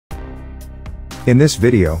In this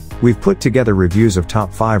video, we've put together reviews of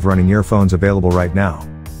top 5 running earphones available right now.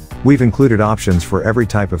 We've included options for every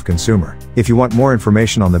type of consumer. If you want more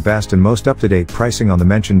information on the best and most up-to-date pricing on the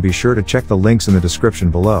mentioned, be sure to check the links in the description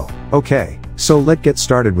below. Okay, so let's get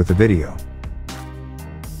started with the video.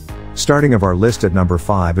 Starting of our list at number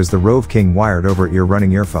 5 is the ROVKING wired over-ear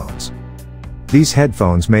running earphones. These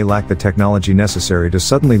headphones may lack the technology necessary to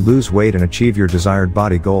suddenly lose weight and achieve your desired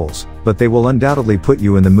body goals, but they will undoubtedly put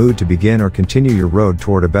you in the mood to begin or continue your road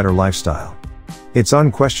toward a better lifestyle. It's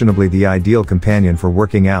unquestionably the ideal companion for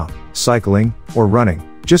working out, cycling, or running.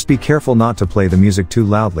 Just be careful not to play the music too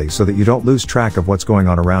loudly so that you don't lose track of what's going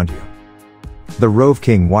on around you. The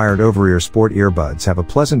ROVKING wired over-ear sport earbuds have a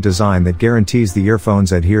pleasant design that guarantees the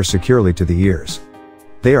earphones adhere securely to the ears.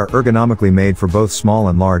 They are ergonomically made for both small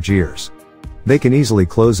and large ears. They can easily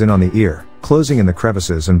close in on the ear, closing in the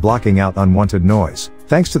crevices and blocking out unwanted noise,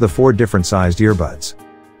 thanks to the 4 different sized earbuds.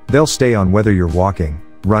 They'll stay on whether you're walking,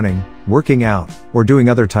 running, working out, or doing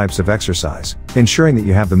other types of exercise, ensuring that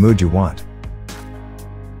you have the mood you want.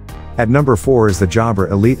 At number 4 is the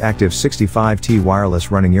Jabra Elite Active 65T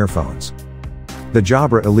wireless running earphones. The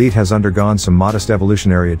Jabra Elite has undergone some modest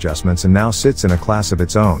evolutionary adjustments and now sits in a class of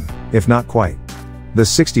its own, if not quite. The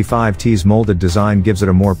 65T's molded design gives it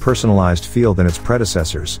a more personalized feel than its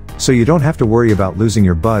predecessors, so you don't have to worry about losing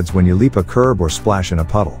your buds when you leap a curb or splash in a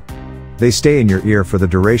puddle. They stay in your ear for the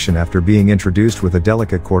duration after being introduced with a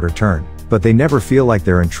delicate quarter turn, but they never feel like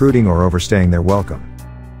they're intruding or overstaying their welcome.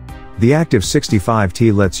 The Active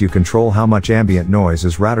 65T lets you control how much ambient noise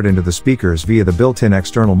is routed into the speakers via the built-in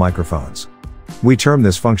external microphones. We term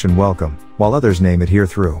this function welcome, while others name it hear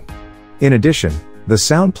through. In addition, the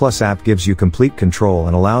SoundBuds app gives you complete control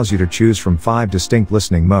and allows you to choose from 5 distinct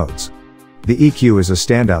listening modes. The EQ is a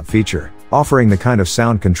standout feature, offering the kind of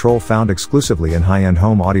sound control found exclusively in high-end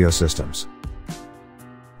home audio systems.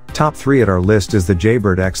 Top 3 at our list is the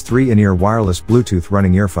Jaybird X3 in-ear wireless Bluetooth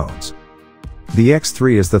running earphones. The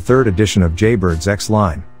X3 is the 3rd edition of Jaybird's X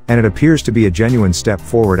line, and it appears to be a genuine step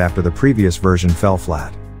forward after the previous version fell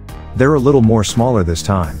flat. They're a little more smaller this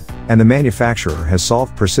time, and the manufacturer has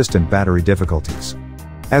solved persistent battery difficulties.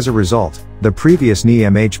 As a result, the previous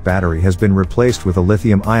NiMH battery has been replaced with a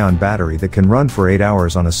lithium-ion battery that can run for 8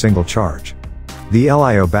 hours on a single charge. The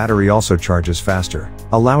LiO battery also charges faster,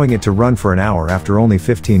 allowing it to run for an hour after only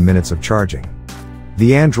 15 minutes of charging.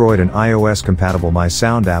 The Android and iOS compatible My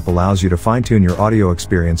Sound app allows you to fine-tune your audio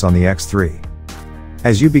experience on the X3.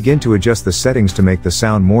 As you begin to adjust the settings to make the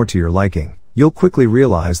sound more to your liking, you'll quickly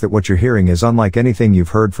realize that what you're hearing is unlike anything you've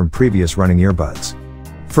heard from previous running earbuds.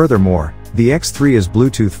 Furthermore, the X3 is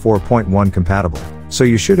Bluetooth 4.1 compatible, so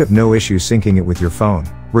you should have no issue syncing it with your phone,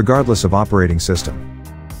 regardless of operating system.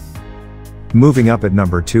 Moving up at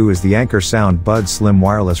number 2 is the Anker SoundBuds Slim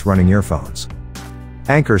Wireless Running Earphones.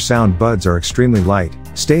 Anker SoundBuds are extremely light,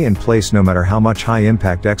 stay in place no matter how much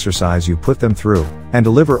high-impact exercise you put them through, and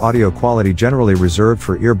deliver audio quality generally reserved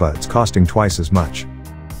for earbuds costing twice as much.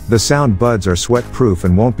 The SoundBuds are sweat-proof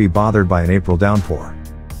and won't be bothered by an April downpour.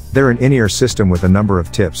 They're an in-ear system with a number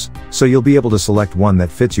of tips, so you'll be able to select one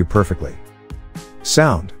that fits you perfectly.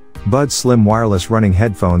 SoundBuds Slim Wireless Running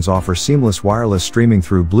Headphones offer seamless wireless streaming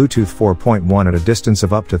through Bluetooth 4.1 at a distance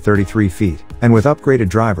of up to 33 feet, and with upgraded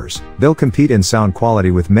drivers, they'll compete in sound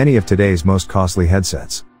quality with many of today's most costly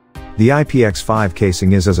headsets. The IPX5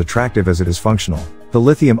 casing is as attractive as it is functional. The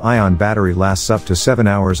lithium-ion battery lasts up to 7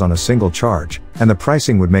 hours on a single charge, and the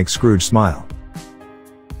pricing would make Scrooge smile.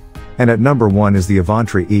 And at number 1 is the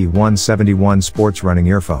Avantree E171 Sports Running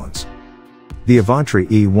Earphones. The Avantree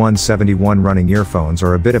E171 running earphones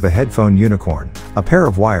are a bit of a headphone unicorn, a pair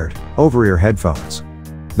of wired, over-ear headphones.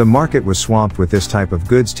 The market was swamped with this type of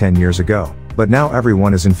goods 10 years ago, but now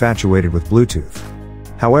everyone is infatuated with Bluetooth.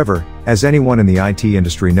 However, as anyone in the IT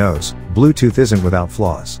industry knows, Bluetooth isn't without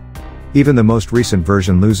flaws. Even the most recent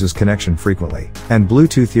version loses connection frequently, and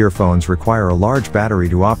Bluetooth earphones require a large battery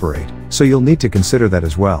to operate, so you'll need to consider that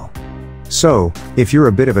as well. So, if you're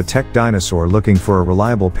a bit of a tech dinosaur looking for a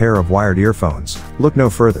reliable pair of wired earphones, look no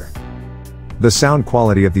further. The sound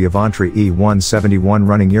quality of the Avantree E171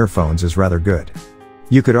 running earphones is rather good.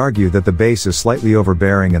 You could argue that the bass is slightly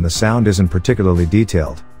overbearing and the sound isn't particularly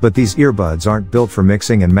detailed, but these earbuds aren't built for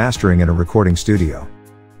mixing and mastering in a recording studio.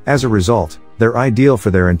 As a result, they're ideal for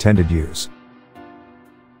their intended use.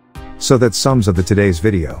 So that sums up today's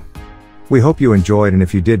video. We hope you enjoyed, and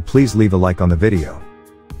if you did, please leave a like on the video.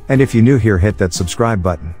 And if you're new here, hit that subscribe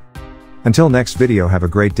button. Until next video, have a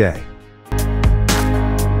great day.